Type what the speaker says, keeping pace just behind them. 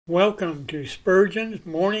Welcome to Spurgeon's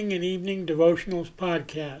Morning and Evening Devotionals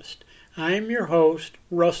Podcast. I am your host,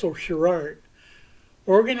 Russell Sherrard.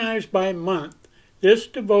 Organized by month, this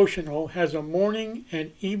devotional has a morning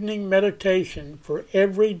and evening meditation for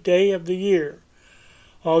every day of the year.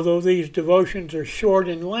 Although these devotions are short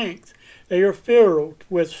in length, they are filled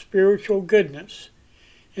with spiritual goodness.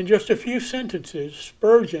 In just a few sentences,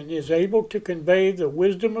 Spurgeon is able to convey the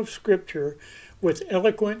wisdom of Scripture with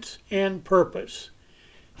eloquence and purpose.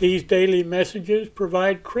 These daily messages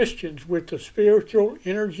provide Christians with the spiritual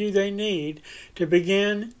energy they need to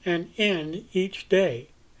begin and end each day.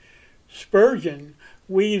 Spurgeon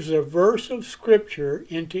weaves a verse of Scripture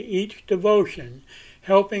into each devotion,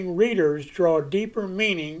 helping readers draw deeper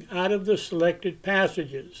meaning out of the selected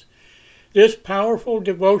passages. This powerful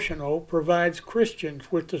devotional provides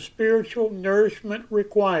Christians with the spiritual nourishment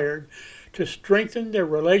required to strengthen their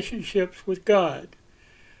relationships with God.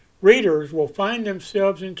 Readers will find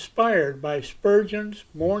themselves inspired by Spurgeon's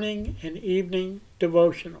morning and evening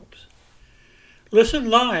devotionals.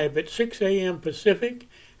 Listen live at 6 a.m. Pacific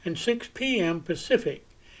and 6 p.m. Pacific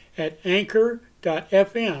at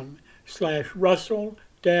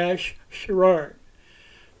anchor.fm/Russell-Sherrard.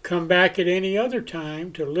 Come back at any other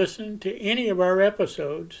time to listen to any of our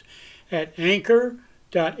episodes at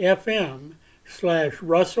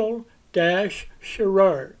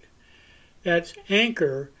anchor.fm/Russell-Sherrard. That's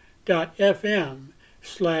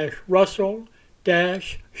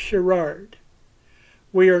anchor.fm/Russell-Sherrard.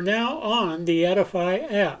 We are now on the Edify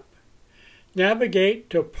app. Navigate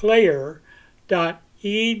to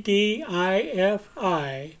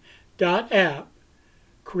player.edifi.app,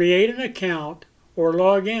 create an account, or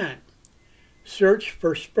log in. Search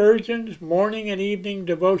for Spurgeon's Morning and Evening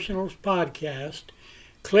Devotionals Podcast,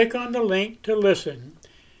 click on the link to listen,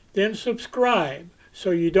 then subscribe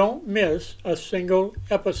so you don't miss a single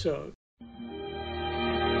episode.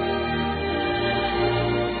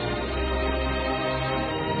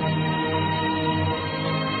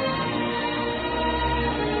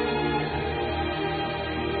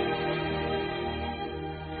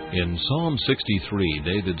 In Psalm 63,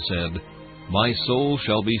 David said, "My soul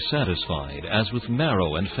shall be satisfied as with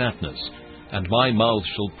marrow and fatness, and my mouth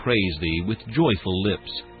shall praise thee with joyful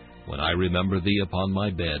lips, when I remember thee upon my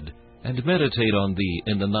bed, and meditate on thee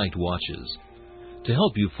in the night watches." To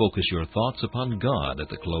help you focus your thoughts upon God at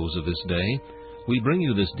the close of this day, we bring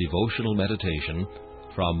you this devotional meditation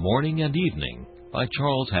from Morning and Evening by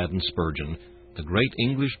Charles Haddon Spurgeon, the great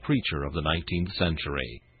English preacher of the 19th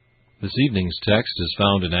century. This evening's text is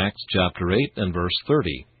found in Acts chapter 8 and verse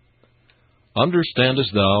 30.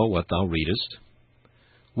 "Understandest thou what thou readest?"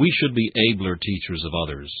 We should be abler teachers of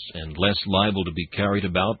others, and less liable to be carried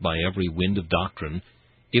about by every wind of doctrine,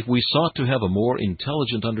 if we sought to have a more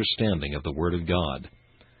intelligent understanding of the Word of God.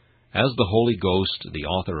 As the Holy Ghost, the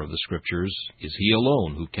author of the Scriptures, is He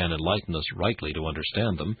alone who can enlighten us rightly to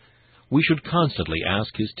understand them, we should constantly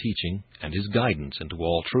ask His teaching and His guidance into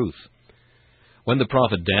all truth. When the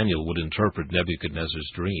prophet Daniel would interpret Nebuchadnezzar's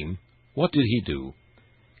dream, what did he do?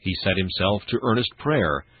 He set himself to earnest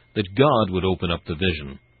prayer that God would open up the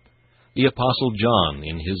vision. The Apostle John,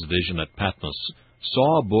 in his vision at Patmos,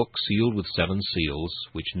 saw a book sealed with 7 seals,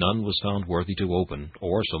 which none was found worthy to open,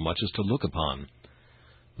 or so much as to look upon.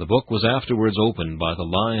 The book was afterwards opened by the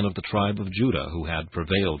Lion of the tribe of Judah, who had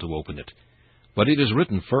prevailed to open it. But it is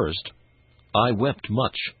written first, "I wept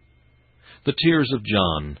much." The tears of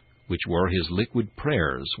John, which were his liquid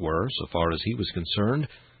prayers, were, so far as he was concerned,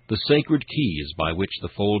 the sacred keys by which the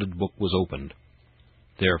folded book was opened.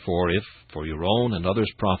 Therefore, if, for your own and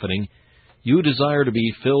others' profiting, you desire to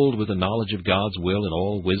be filled with the knowledge of God's will in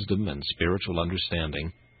all wisdom and spiritual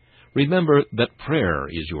understanding, remember that prayer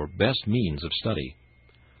is your best means of study.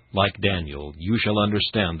 Like Daniel, you shall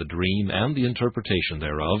understand the dream and the interpretation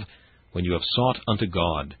thereof when you have sought unto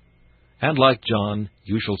God. And like John,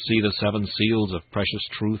 you shall see the 7 seals of precious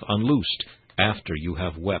truth unloosed after you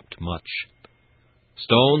have wept much.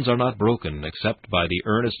 Stones are not broken except by the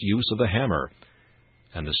earnest use of the hammer,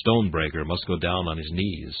 and the stone-breaker must go down on his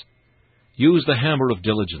knees. Use the hammer of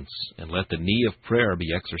diligence, and let the knee of prayer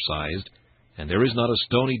be exercised, and there is not a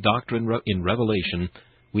stony doctrine in Revelation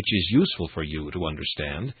which is useful for you to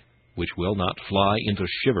understand, which will not fly into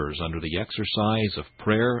shivers under the exercise of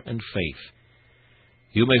prayer and faith.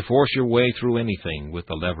 You may force your way through anything with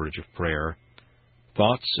the leverage of prayer.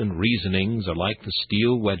 Thoughts and reasonings are like the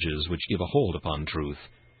steel wedges which give a hold upon truth.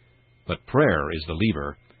 But prayer is the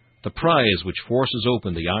lever, the prize which forces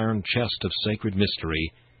open the iron chest of sacred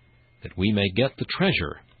mystery, that we may get the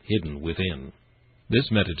treasure hidden within.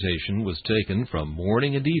 This meditation was taken from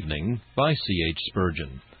Morning and Evening by C.H.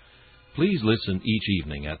 Spurgeon. Please listen each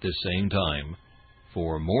evening at this same time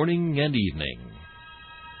for morning and evening.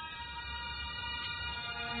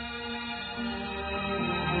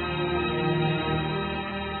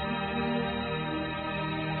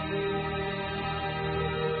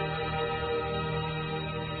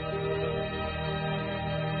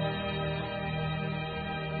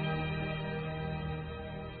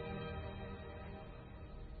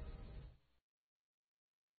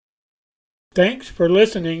 Thanks for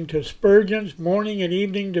listening to Spurgeon's Morning and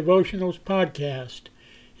Evening Devotionals podcast.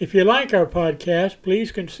 If you like our podcast,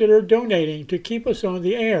 please consider donating to keep us on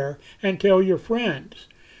the air and tell your friends.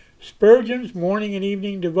 Spurgeon's Morning and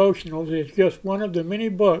Evening Devotionals is just one of the many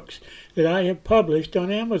books that I have published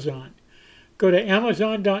on Amazon. Go to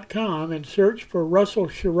Amazon.com and search for Russell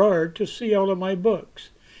Sherrard to see all of my books.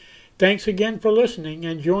 Thanks again for listening,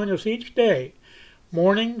 and join us each day,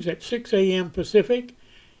 mornings at 6 a.m. Pacific,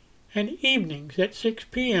 and evenings at 6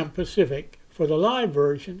 p.m. Pacific for the live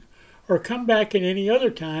version, or come back at any other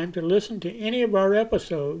time to listen to any of our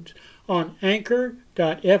episodes on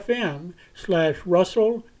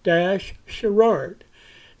anchor.fm/Russell-Sherrard.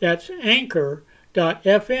 That's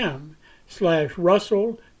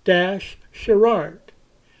anchor.fm/Russell-Sherrard.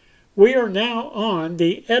 We are now on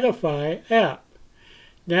the Edify app.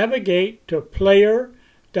 Navigate to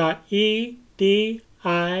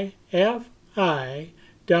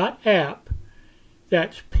player.edifi.app.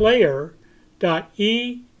 That's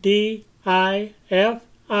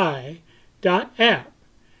player.edifi.app.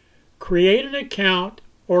 Create an account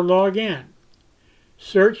or log in.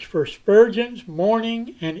 Search for Spurgeon's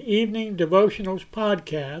Morning and Evening Devotionals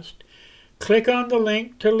podcast. Click on the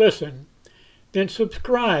link to listen, then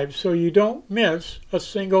subscribe so you don't miss a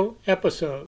single episode.